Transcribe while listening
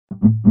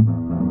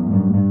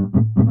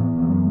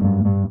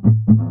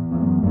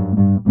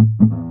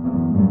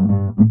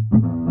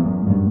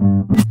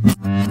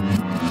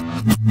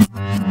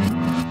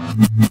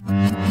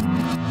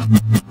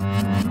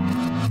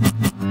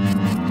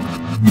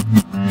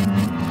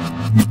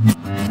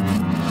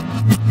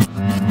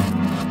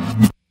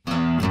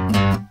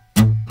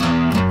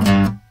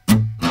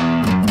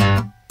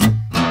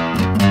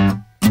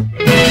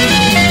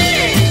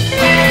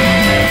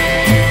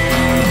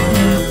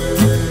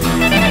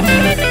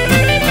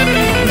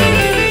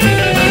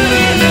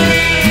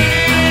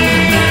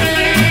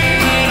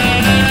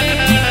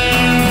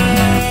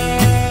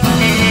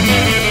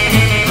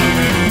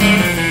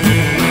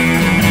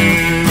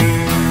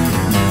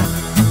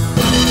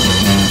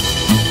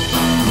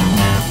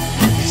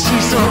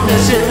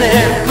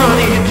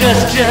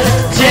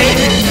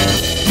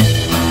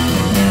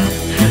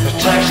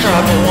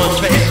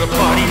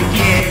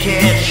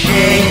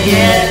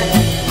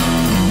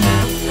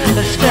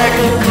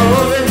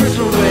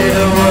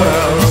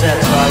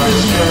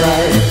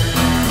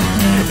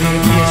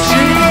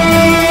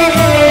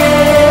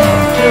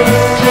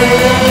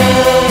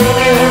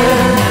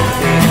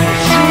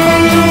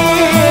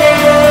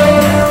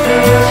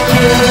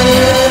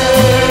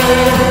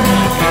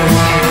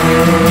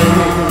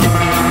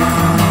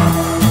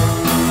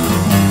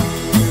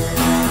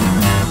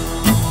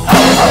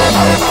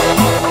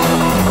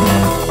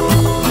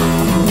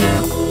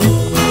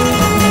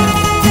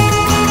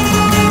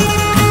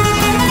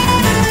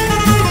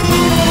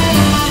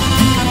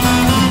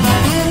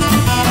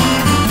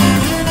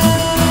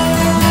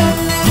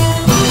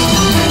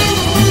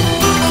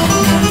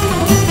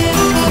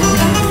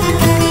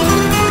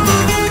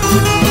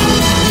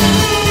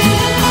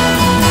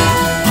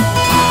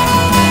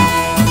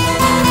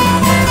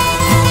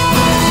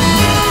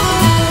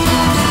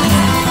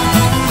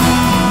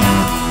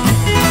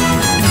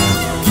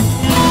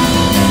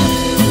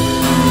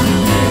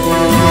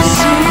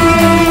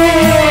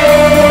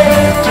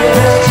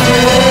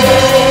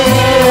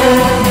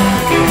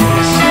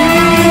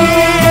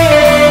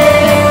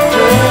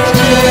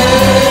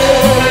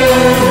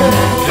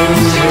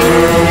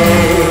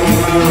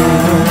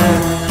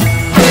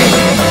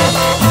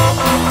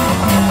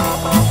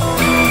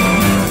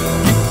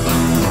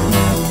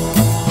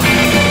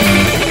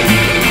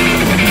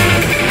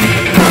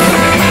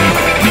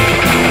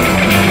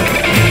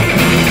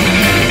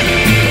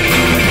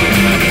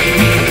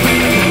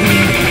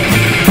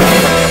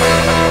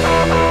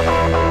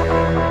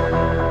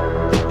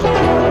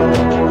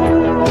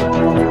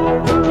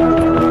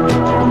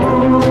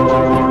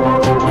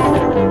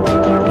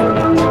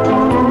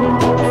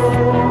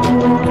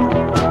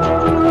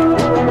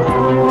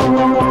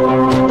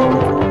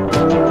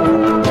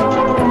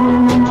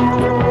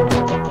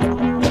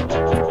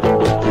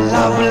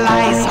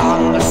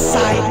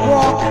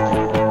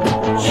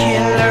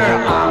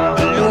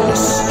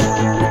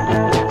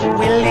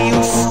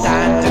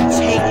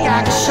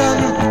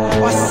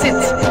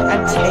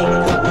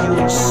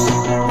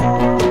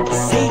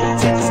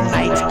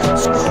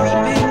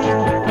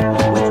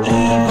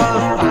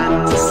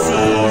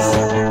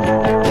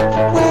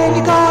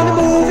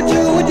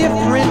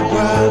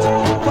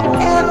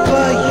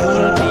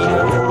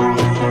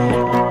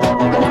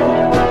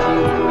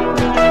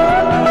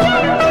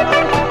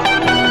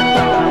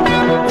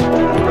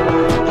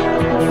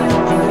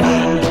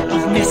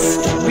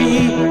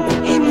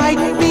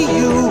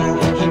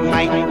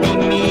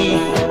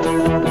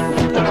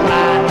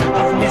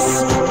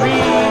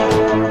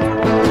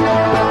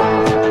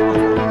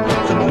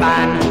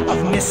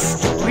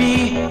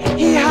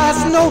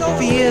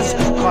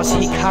'cause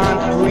he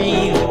can't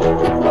breathe.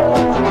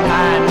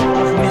 Man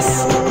of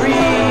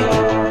mystery,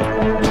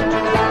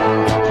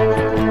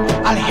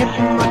 I'll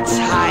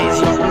hypnotize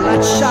your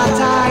bloodshot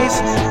eyes.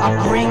 I'll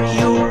bring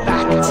you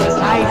back to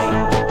life.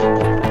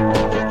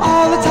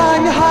 All the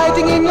time you're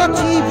hiding in your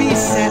TV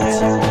set,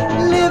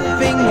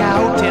 living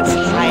out its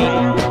hype.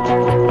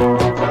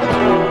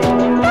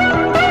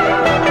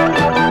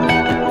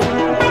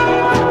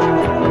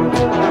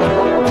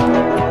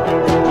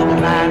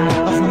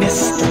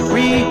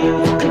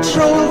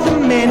 Control the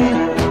men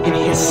in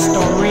his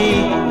story.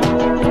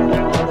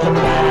 The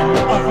man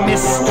of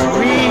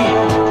mystery.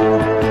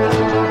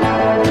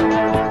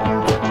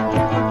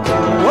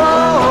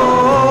 Whoa,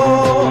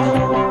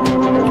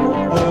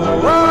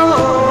 whoa,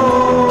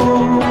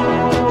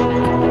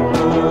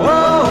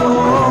 whoa,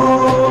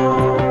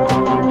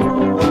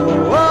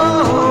 whoa.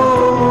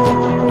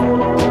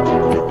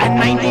 And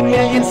 90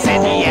 million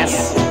said yes.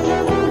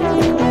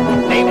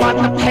 They want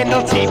the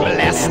penalty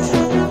blessed.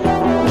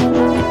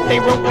 They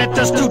wrote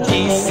letters to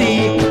DC,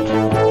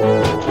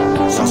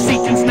 so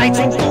Satan's knights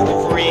will go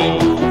free.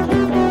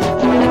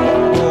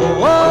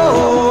 Whoa,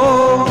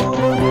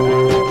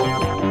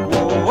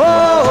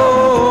 whoa,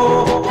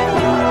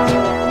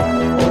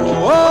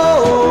 whoa,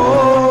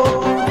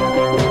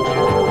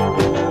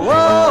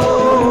 whoa.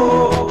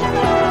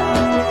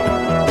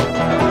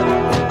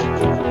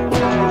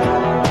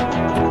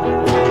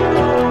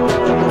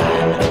 The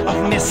man of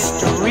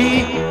mystery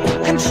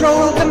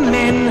controlled the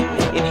men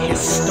in his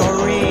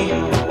story.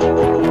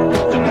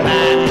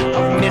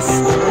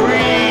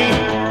 Mystery.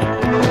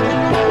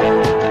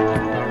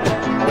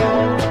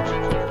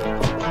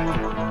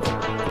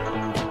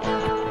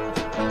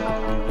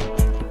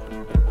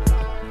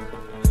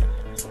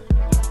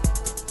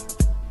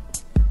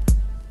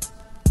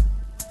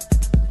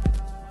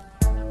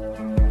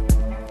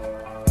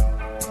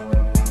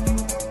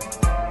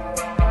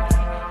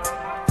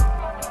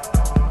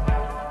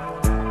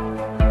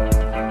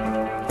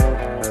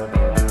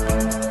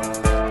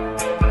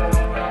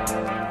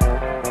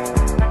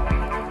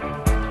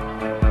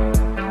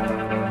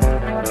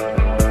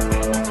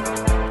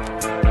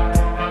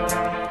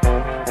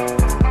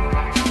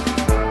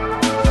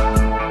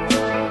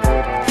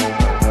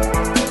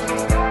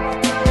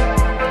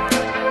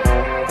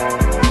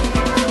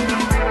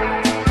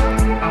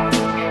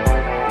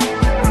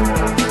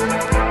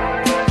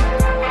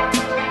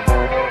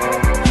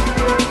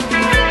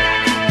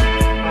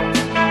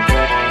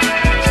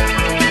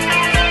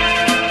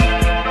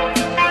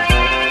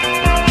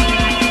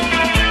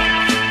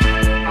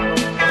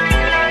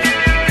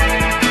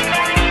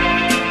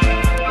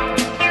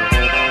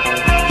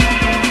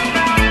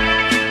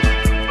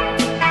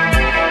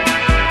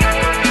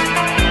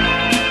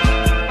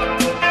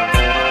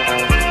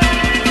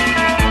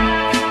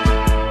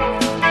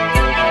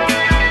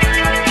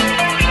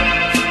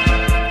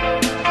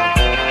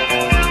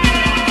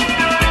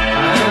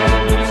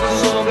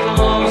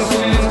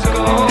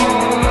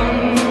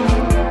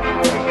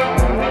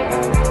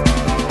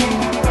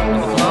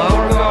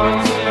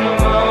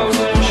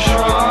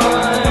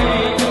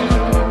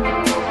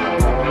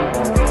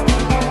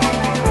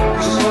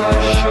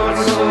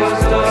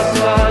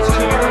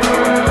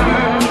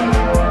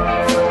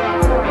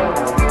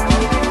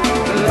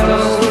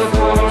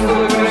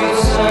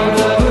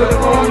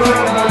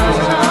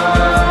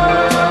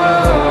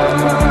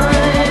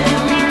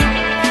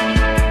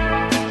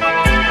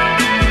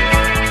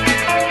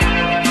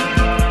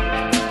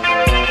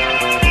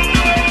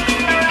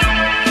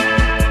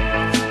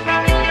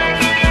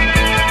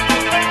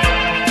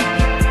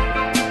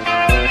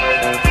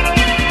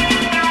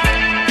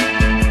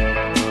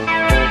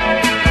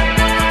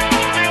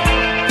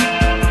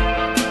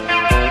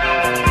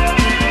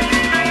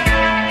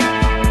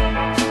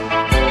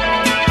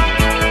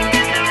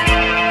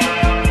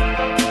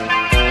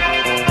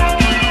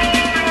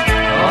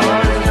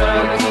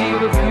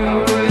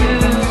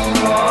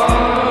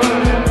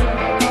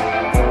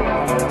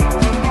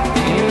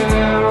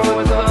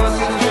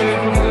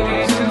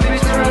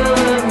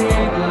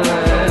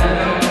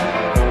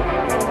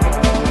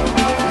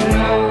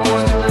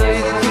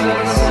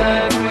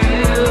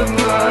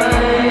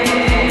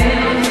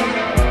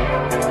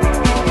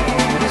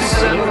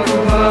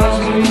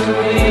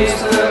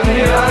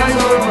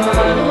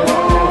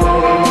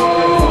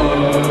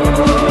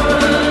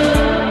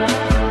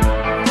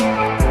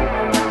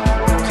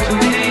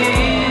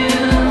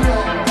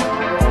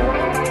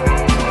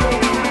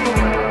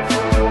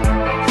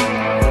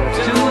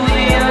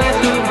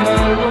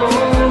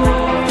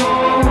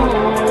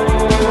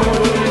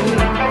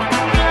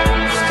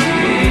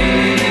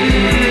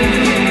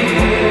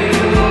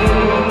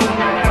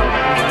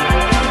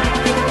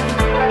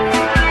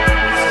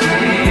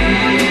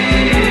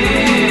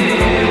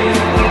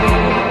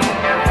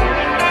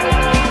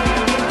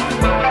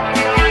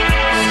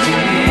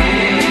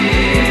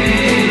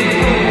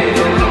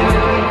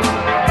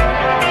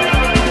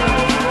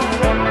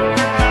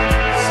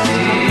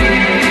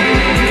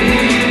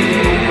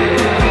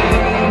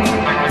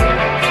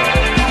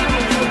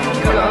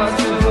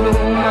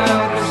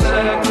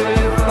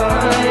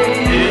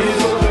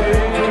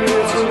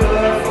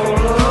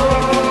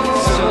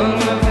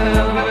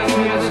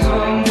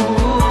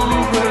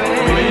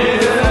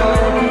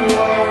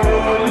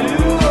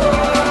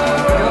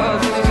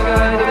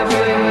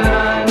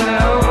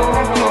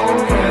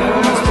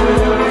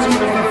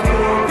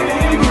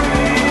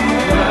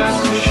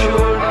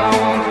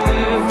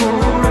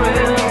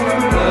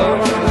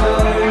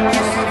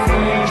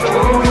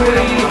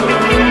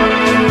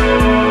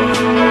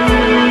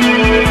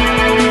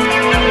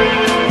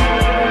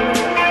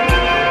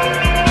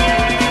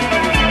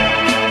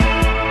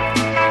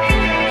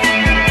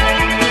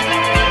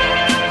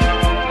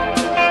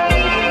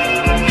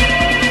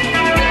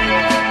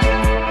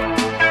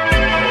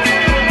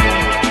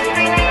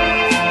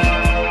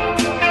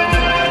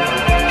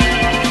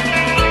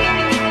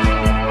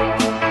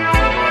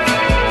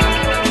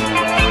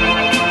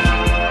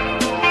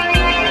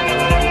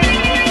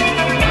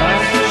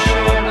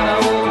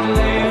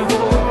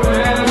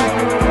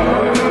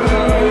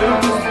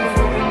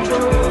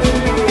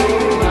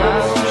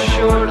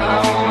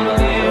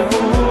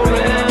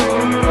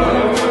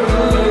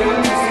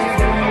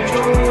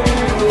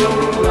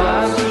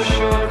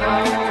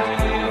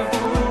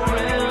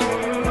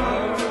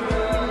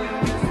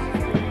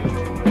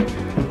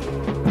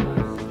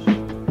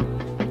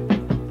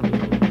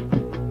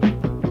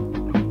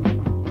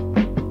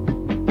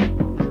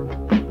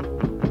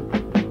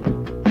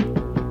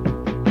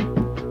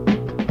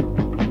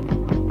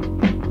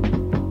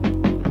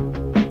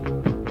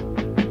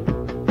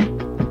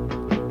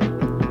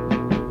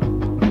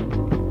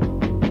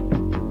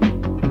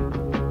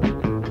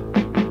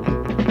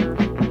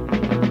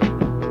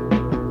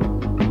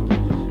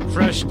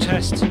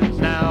 test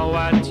now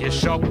at your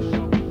shop.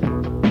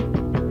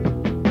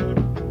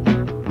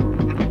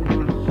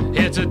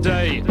 Here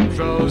today,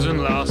 frozen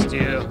last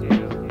year.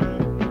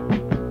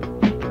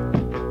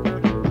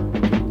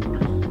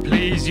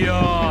 Please your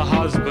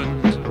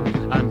husband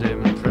and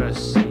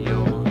impress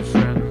your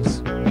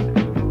friends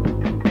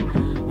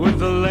with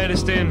the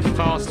latest in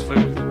fast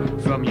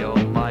food from your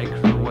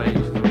microwave.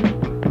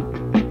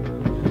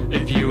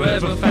 If you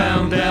ever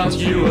found out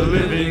you were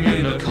living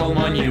in a coal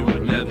mine, you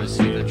would never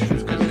see the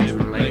truth, cause it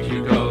would make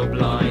you go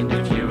blind.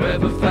 If you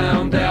ever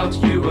found out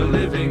you were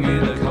living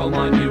in a coal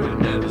mine, you would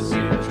never see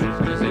the truth,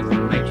 cause it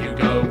would make you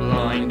go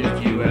blind.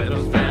 If you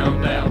ever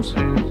found out,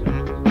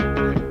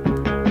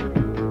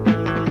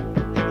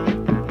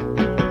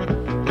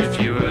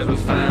 if you ever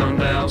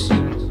found out,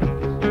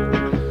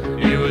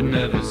 you would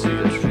never see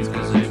the truth,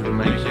 cause it would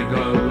make you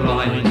go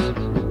blind.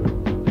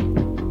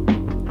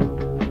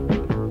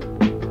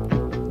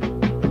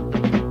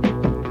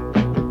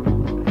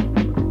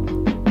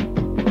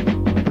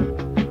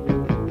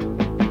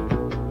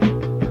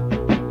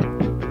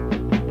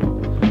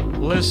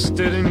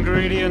 Listed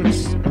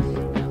ingredients,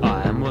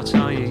 I am what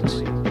I eat.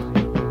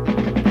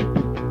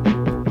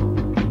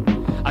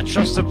 I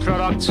trust the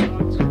product,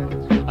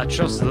 I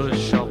trust the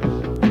shop.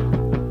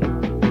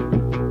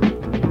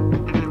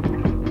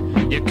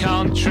 You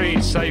can't treat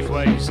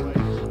Safeways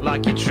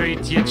like you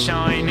treat your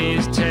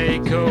Chinese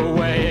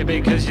takeaway,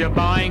 because you're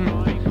buying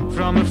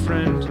from a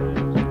friend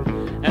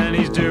and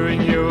he's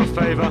doing you a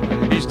favor,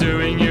 he's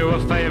doing you a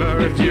favor.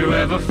 If you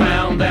ever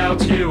found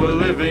out you were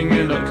living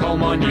in a coal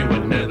mine, you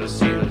would never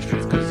see the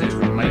truth, cause it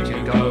would make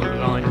you go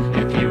blind.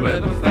 If you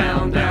ever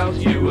found out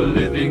you were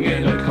living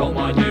in a coal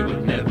mine, you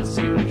would never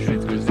see the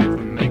truth, cause it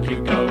would make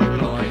you go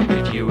blind.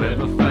 If you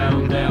ever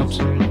found out,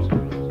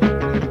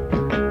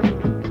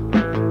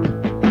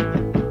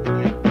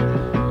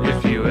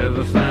 if you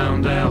ever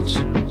found out,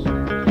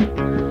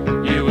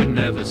 you would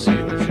never see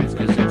the truth,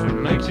 cause it would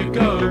make you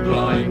go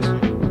blind.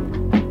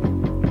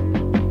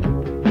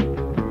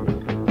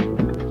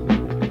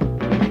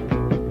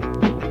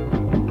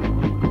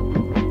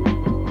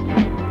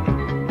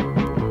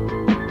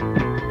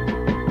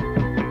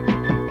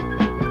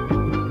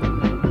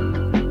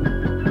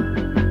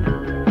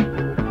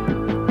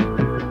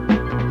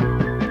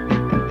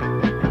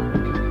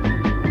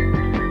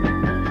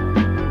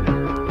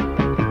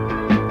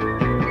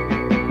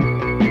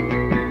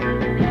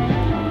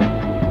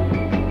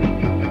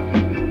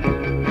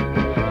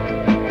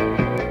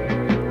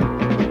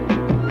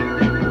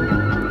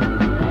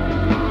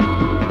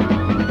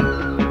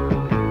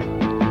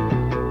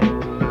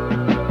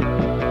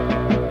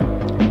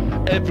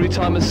 Every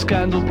time a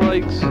scandal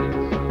breaks,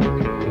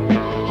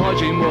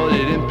 hygiene what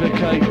it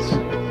implicates.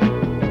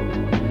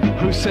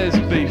 Who says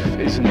beef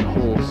isn't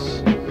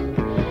horse?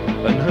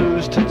 And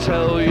who's to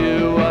tell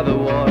you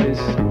otherwise?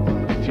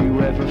 If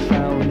you ever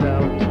found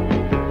out,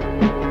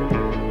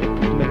 it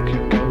would make you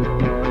go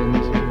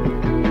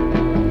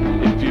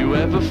blind. If you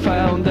ever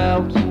found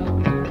out,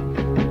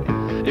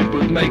 it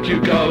would make you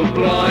go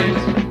blind.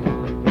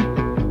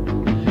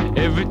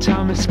 Every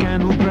time a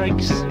scandal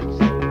breaks,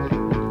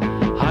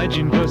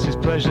 hygiene versus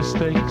pleasure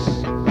stakes.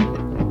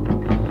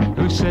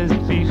 Who says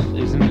beef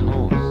isn't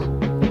horse?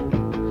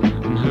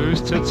 And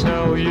who's to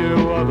tell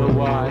you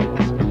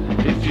otherwise?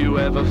 If you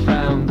ever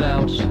found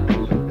out,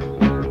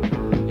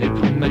 it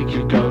would make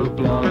you go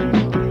blind.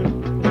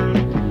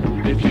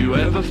 If you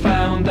ever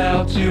found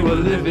out you were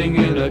living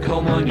in a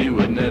coal mine, you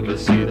would never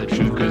see the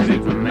truth, cause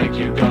it would make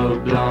you go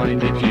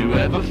blind. If you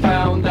ever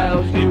found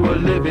out you were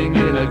living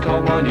in a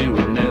coal mine, you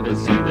would never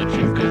see the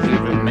truth, cause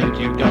it would make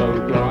you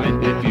go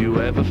blind. If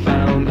you ever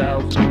found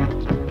out,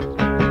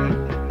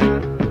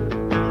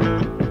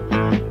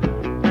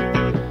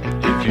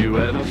 if you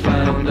ever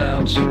found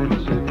out,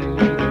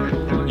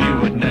 you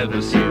would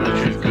never see the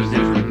truth, cause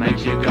it would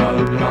make you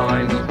go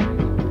blind.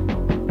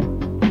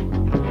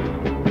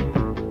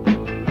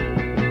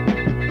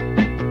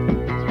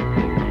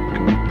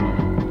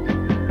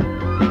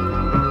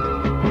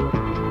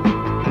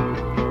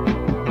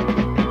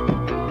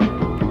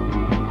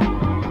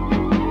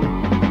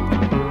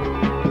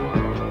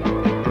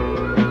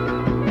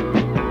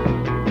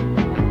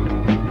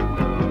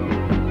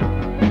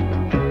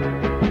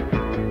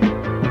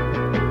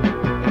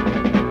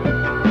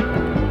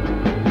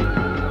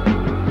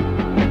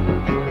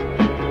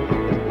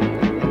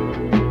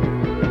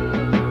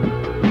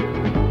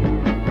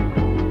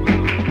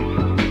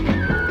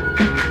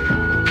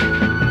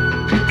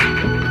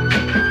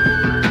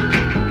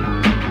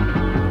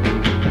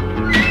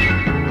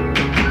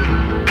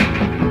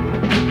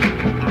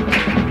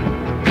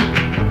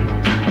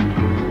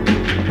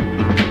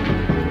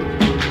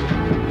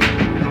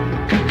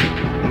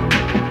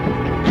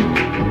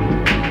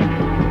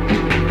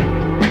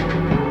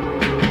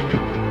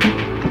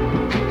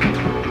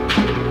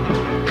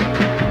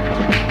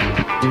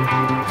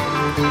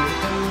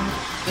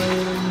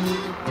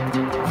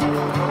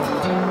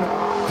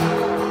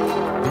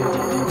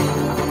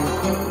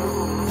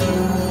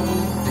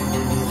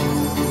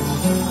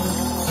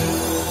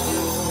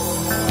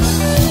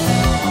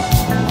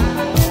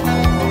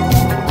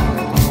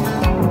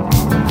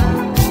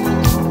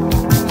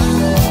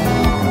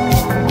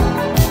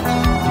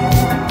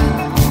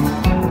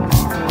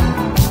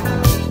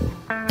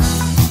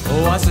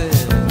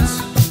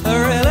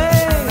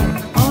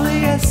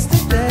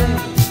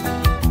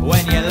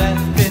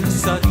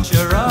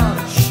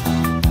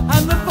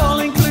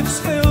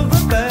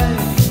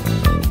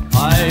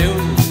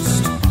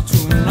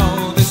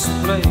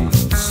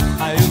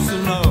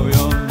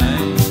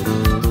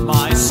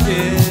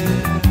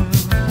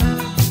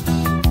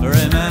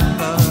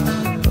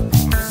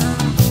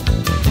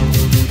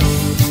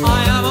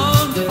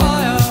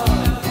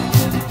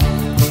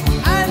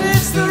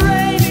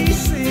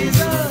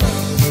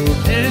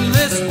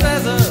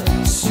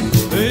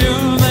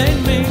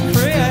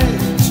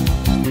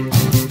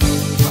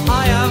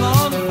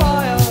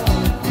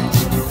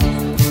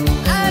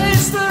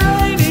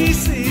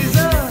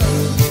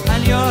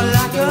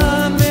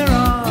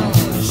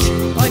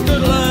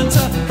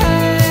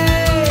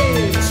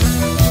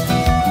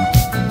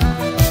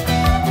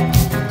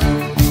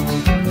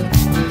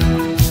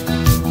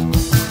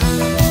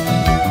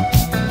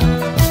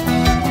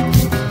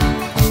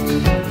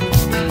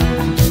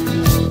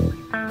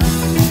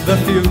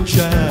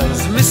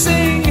 chairs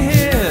missing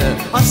here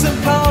on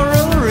St. Paul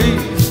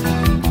Reef.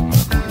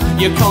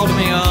 You called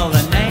me all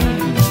the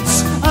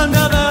names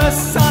under the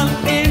sun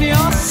in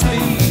your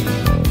sleep,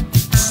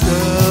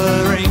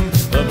 stirring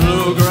the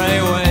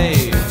blue-grey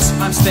waves.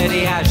 I'm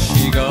steady as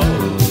she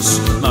goes.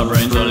 My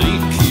brain's a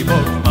leaky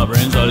boat. My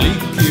brain's a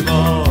leaky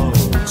boat.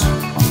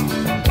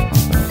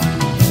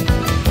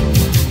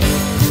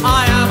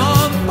 I am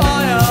on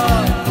fire,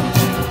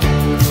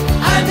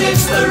 and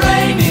it's the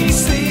rainy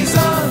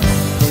season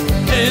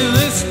in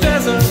this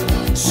desert.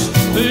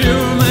 You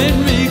made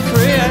me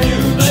create. You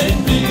made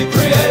me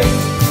create.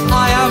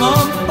 I am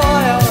on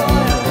fire,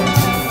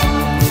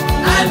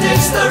 and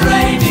it's the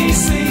rainy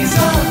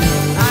season,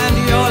 and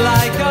you're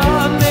like a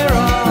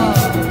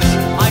mirage.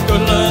 I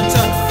could learn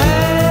to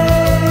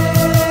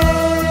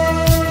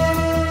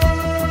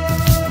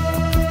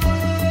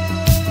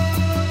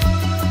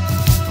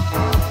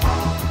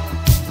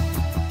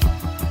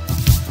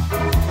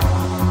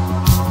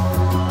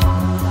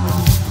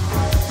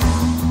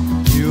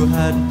You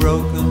had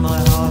broken my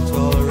heart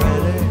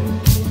already.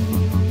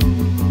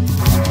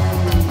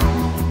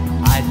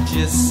 I'd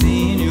just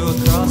seen you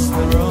across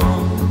the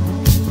room.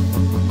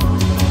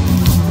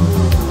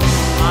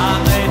 I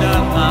made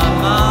up my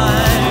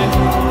mind,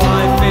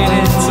 5 feet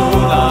into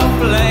the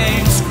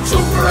flames, to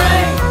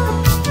break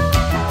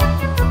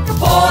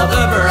for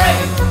the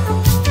break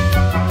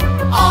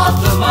of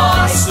the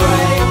monster,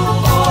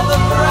 for the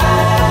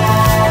break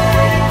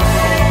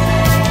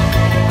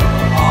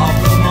of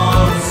the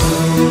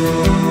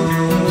monsoon.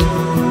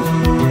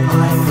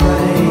 I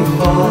pray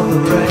for the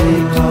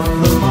break of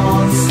the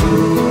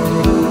monsoon.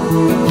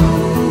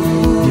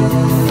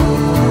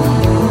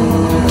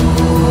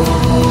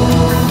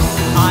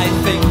 I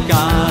think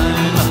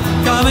I'm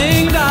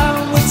coming down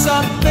with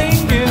something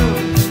new.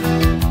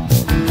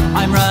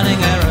 I'm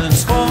running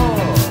errands for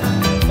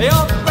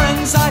your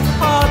friends I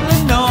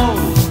hardly know.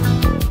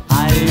 I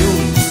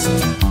used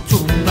to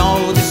know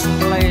this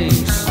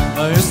place.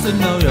 I used to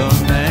know your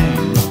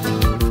name.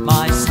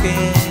 My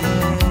skin,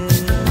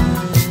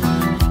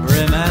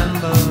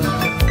 remember.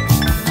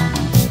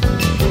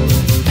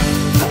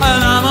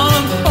 And I'm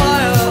on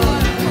fire,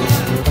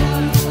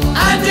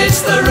 and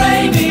it's the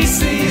rainy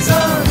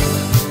season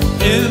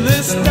in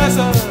this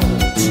desert.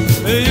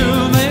 You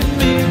made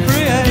me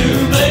create. You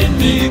made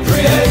me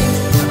create.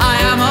 I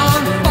am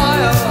on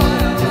fire,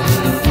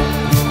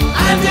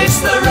 and it's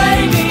the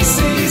rainy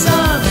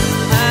season,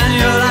 and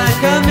you're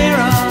like a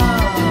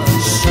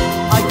mirage.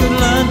 I could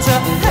learn to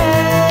hate.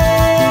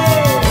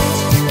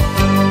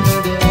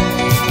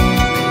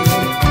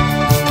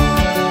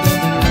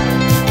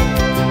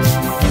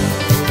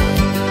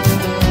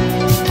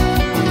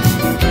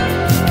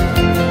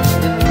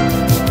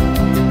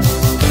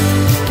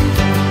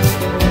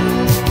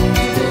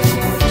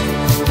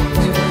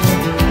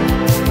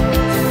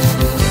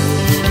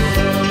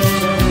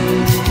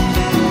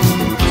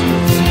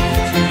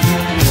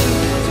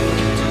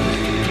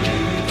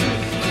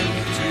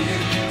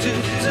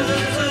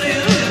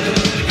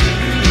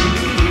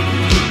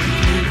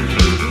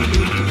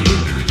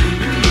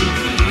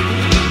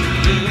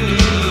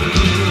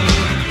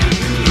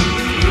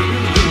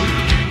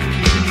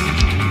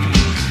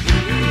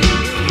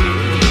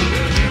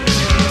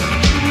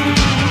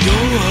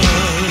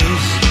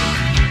 Doors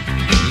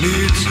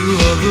lead to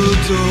other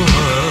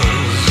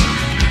doors.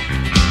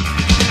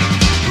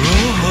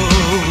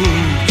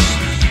 Roads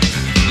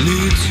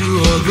lead to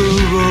other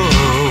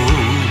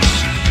roads.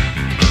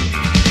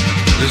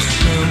 The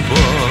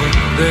simple,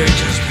 they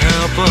just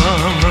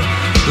happen.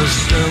 The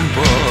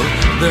simple,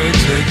 they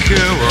take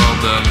care of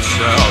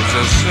themselves.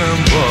 The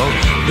simple,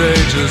 they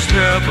just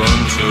happen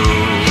to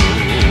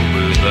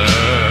be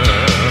there.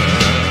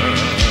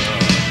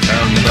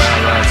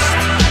 Embarrassed.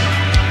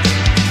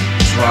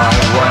 Try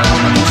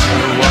one to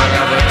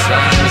whatever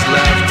time's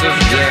left of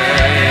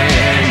day.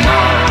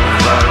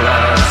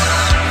 Marvelous,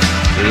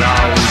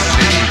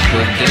 lousy,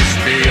 could this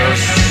be your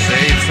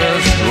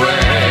safest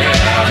way?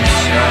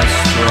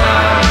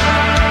 Ancestral,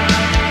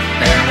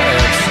 in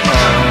its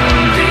own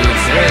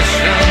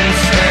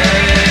deficiency,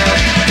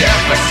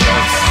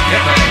 deficit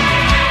skipping.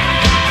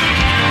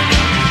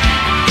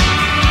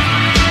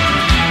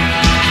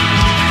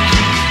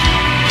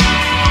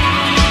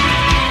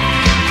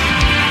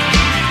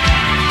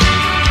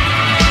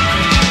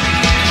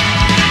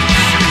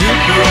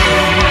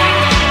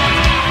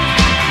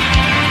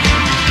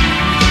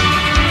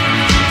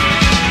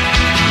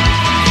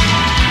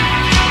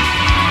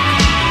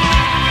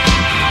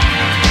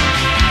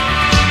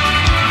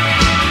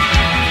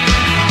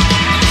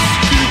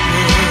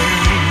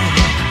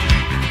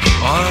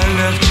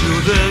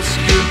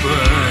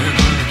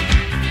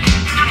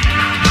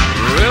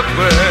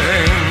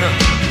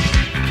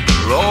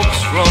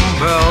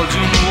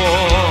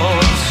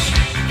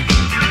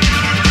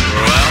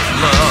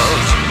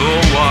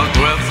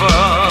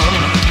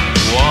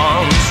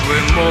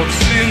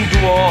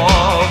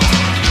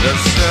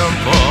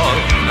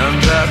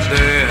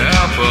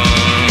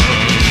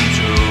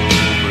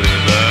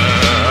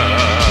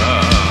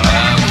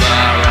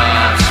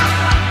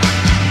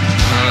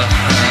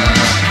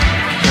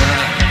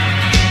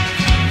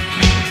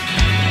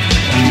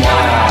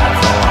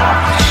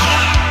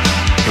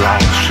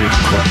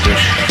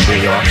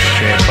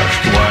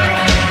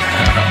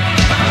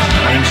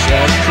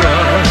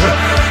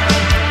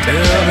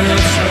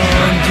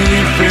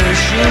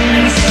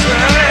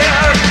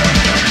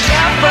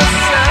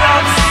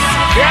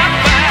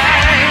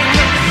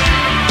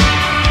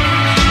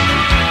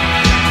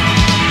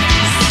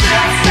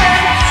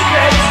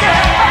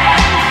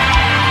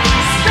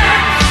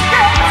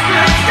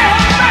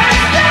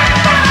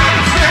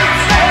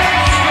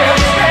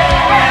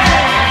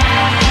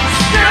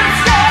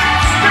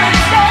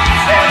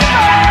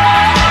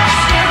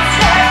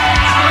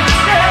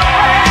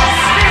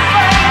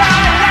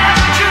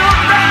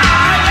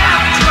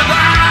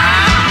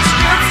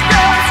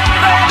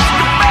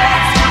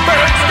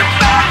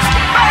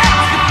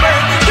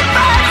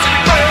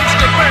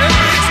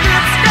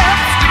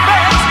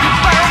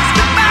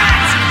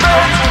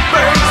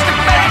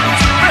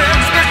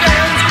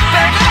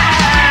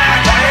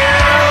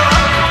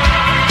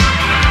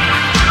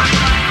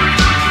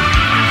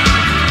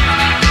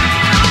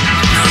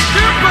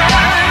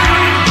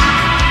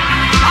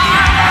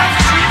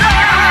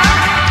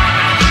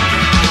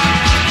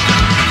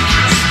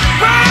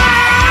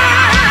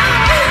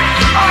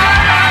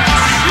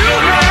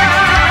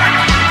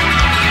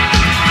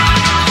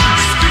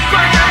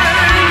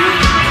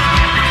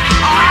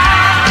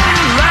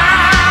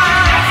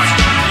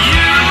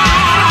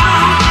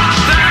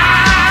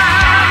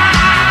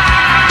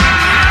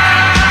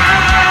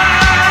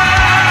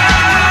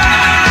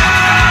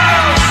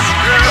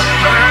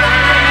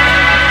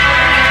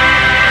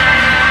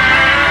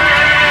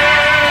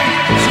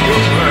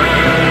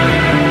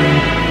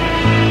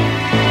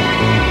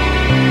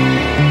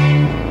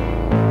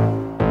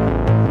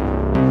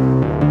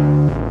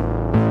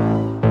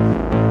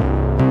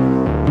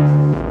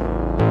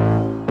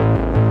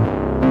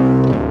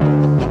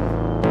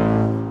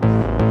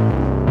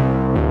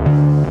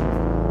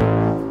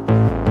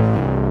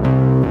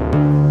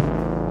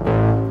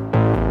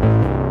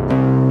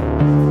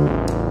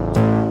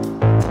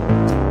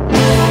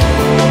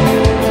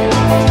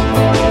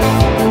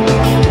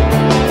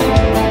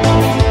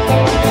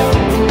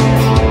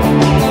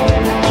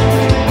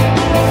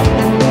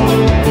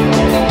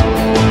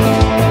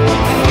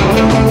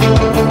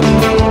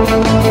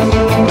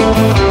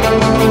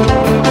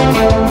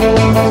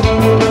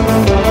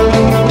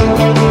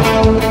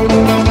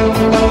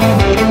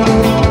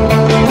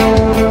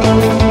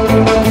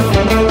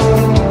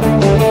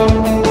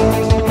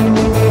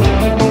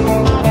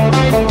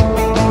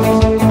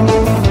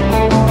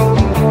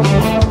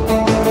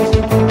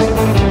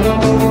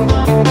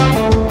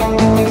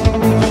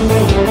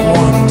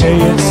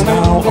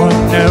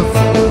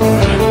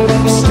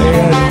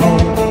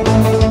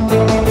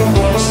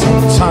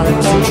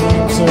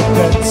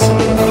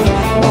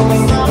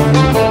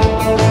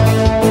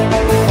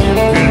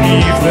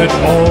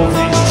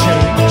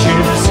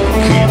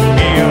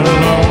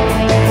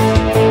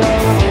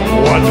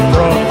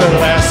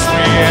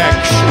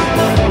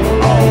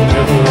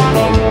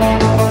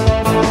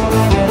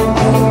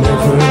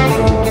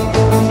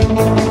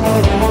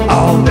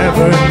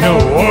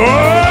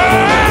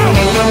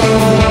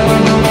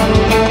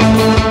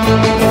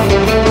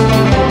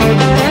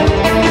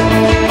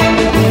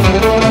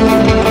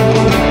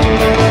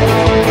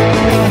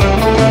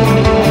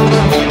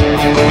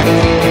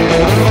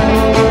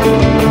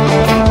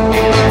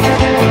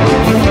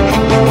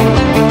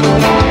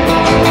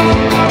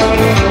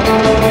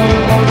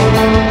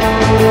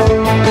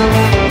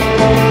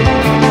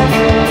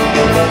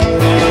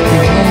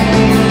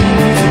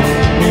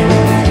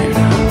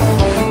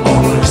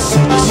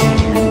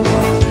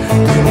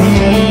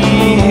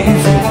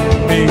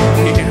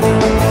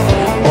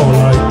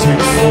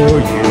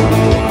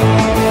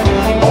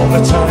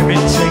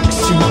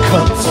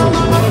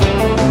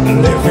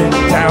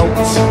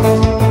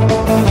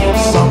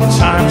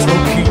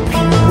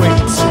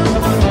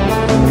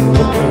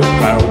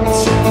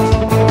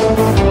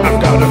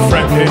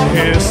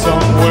 here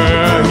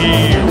somewhere,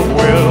 he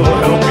will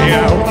help me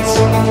out.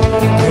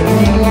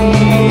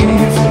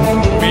 Believe in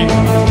me,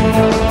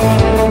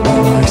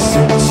 all I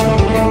said to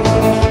you.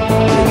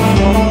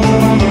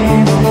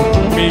 Believe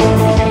in me,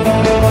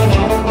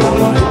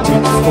 all I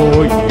did for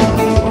you.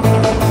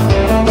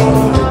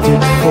 All I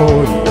did for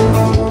you.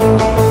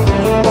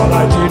 All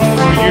I did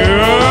for you.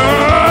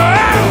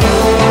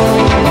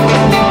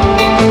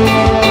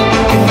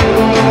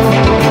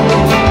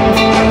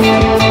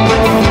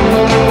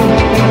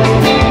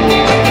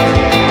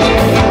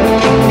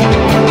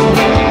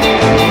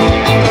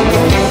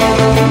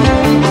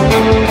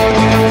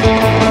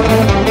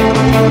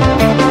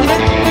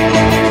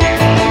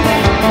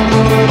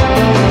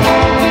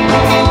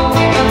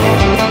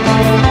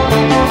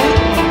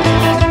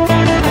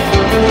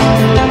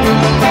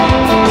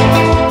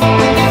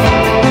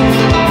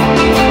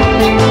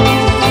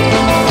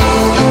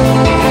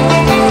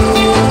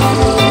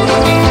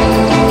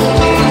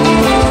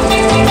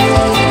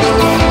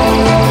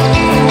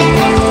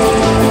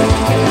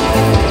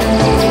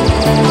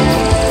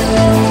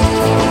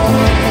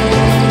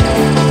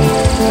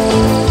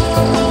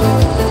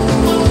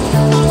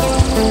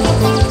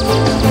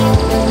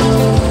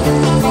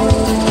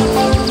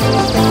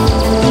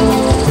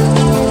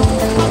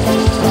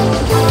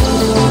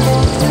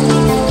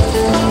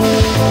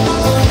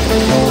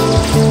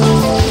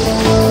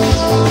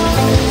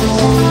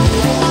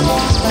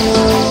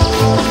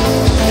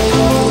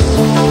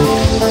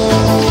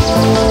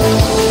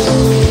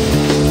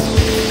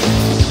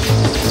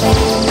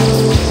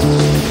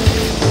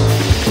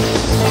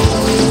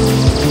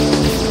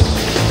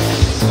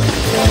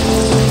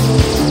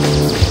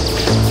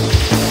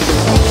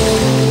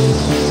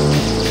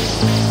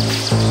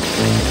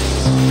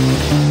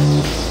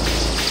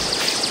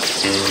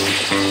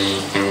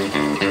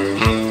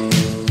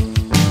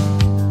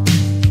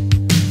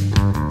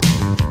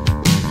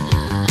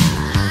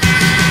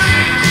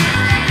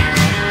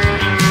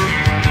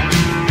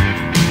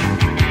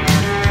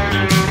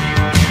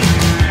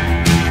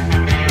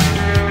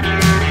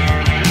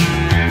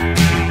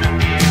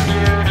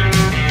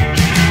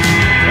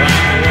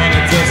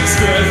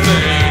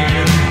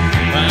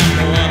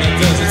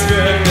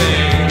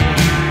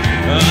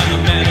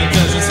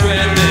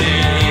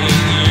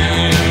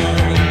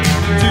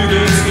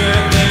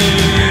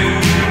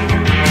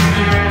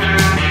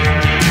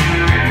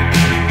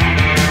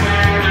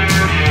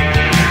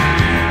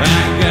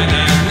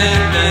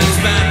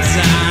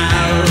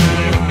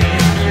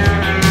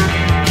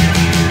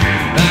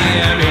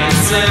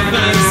 Seven